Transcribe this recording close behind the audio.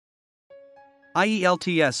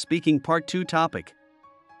IELTS Speaking Part 2 Topic.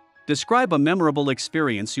 Describe a memorable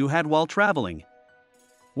experience you had while traveling.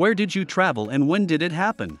 Where did you travel and when did it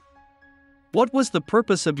happen? What was the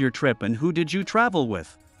purpose of your trip and who did you travel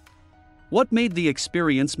with? What made the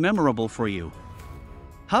experience memorable for you?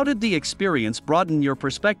 How did the experience broaden your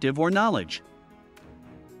perspective or knowledge?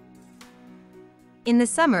 In the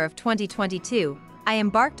summer of 2022, I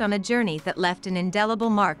embarked on a journey that left an indelible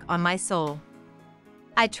mark on my soul.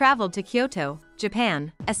 I traveled to Kyoto,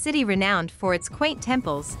 Japan, a city renowned for its quaint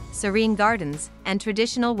temples, serene gardens, and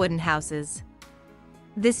traditional wooden houses.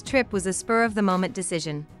 This trip was a spur-of-the-moment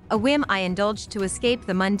decision, a whim I indulged to escape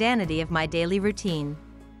the mundanity of my daily routine.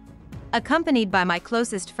 Accompanied by my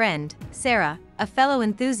closest friend, Sarah, a fellow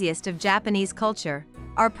enthusiast of Japanese culture,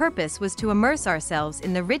 our purpose was to immerse ourselves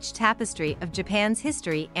in the rich tapestry of Japan's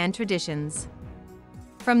history and traditions.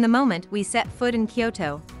 From the moment we set foot in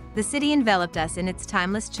Kyoto, the city enveloped us in its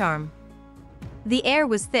timeless charm. The air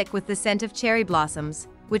was thick with the scent of cherry blossoms,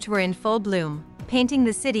 which were in full bloom, painting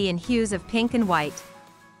the city in hues of pink and white.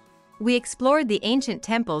 We explored the ancient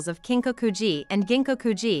temples of Kinkokuji and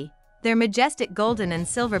Ginkokuji, their majestic golden and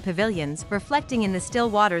silver pavilions reflecting in the still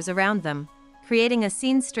waters around them, creating a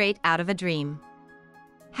scene straight out of a dream.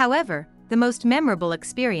 However, the most memorable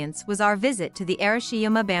experience was our visit to the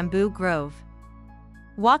Arashiyama Bamboo Grove.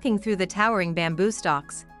 Walking through the towering bamboo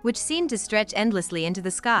stalks, which seemed to stretch endlessly into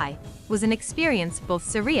the sky, was an experience both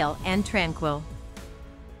surreal and tranquil.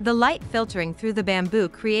 The light filtering through the bamboo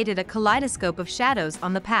created a kaleidoscope of shadows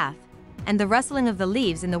on the path, and the rustling of the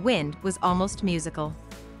leaves in the wind was almost musical.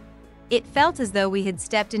 It felt as though we had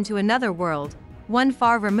stepped into another world, one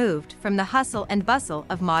far removed from the hustle and bustle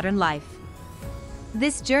of modern life.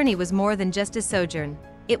 This journey was more than just a sojourn,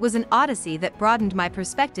 it was an odyssey that broadened my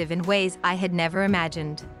perspective in ways I had never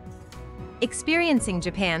imagined. Experiencing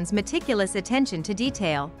Japan's meticulous attention to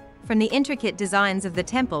detail, from the intricate designs of the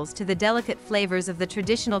temples to the delicate flavors of the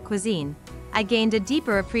traditional cuisine, I gained a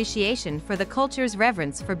deeper appreciation for the culture's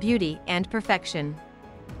reverence for beauty and perfection.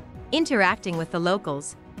 Interacting with the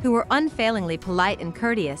locals, who were unfailingly polite and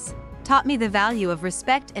courteous, taught me the value of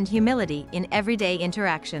respect and humility in everyday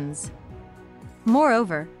interactions.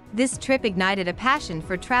 Moreover, this trip ignited a passion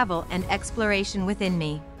for travel and exploration within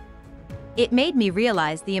me. It made me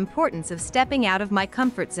realize the importance of stepping out of my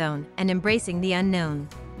comfort zone and embracing the unknown.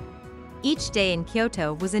 Each day in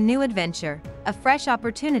Kyoto was a new adventure, a fresh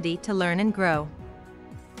opportunity to learn and grow.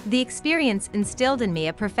 The experience instilled in me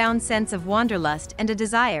a profound sense of wanderlust and a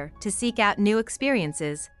desire to seek out new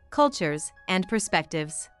experiences, cultures, and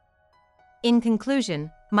perspectives. In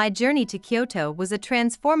conclusion, my journey to Kyoto was a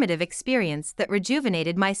transformative experience that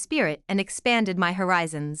rejuvenated my spirit and expanded my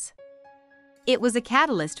horizons. It was a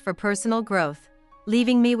catalyst for personal growth,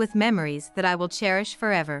 leaving me with memories that I will cherish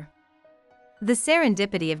forever. The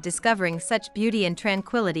serendipity of discovering such beauty and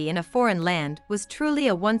tranquility in a foreign land was truly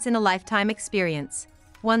a once-in-a-lifetime experience,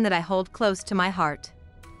 one that I hold close to my heart.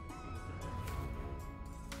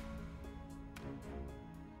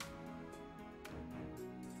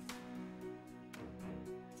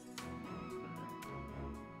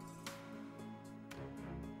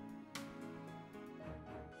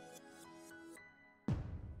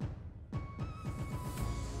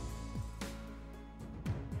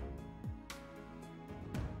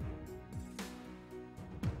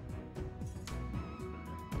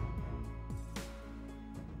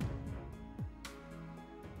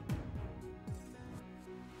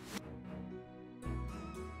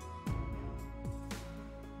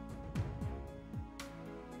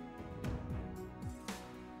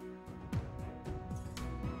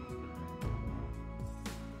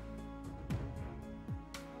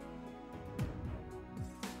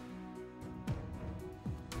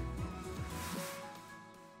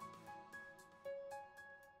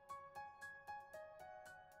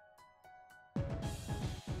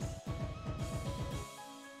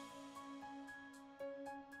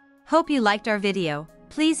 Hope you liked our video.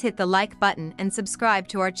 Please hit the like button and subscribe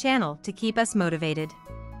to our channel to keep us motivated.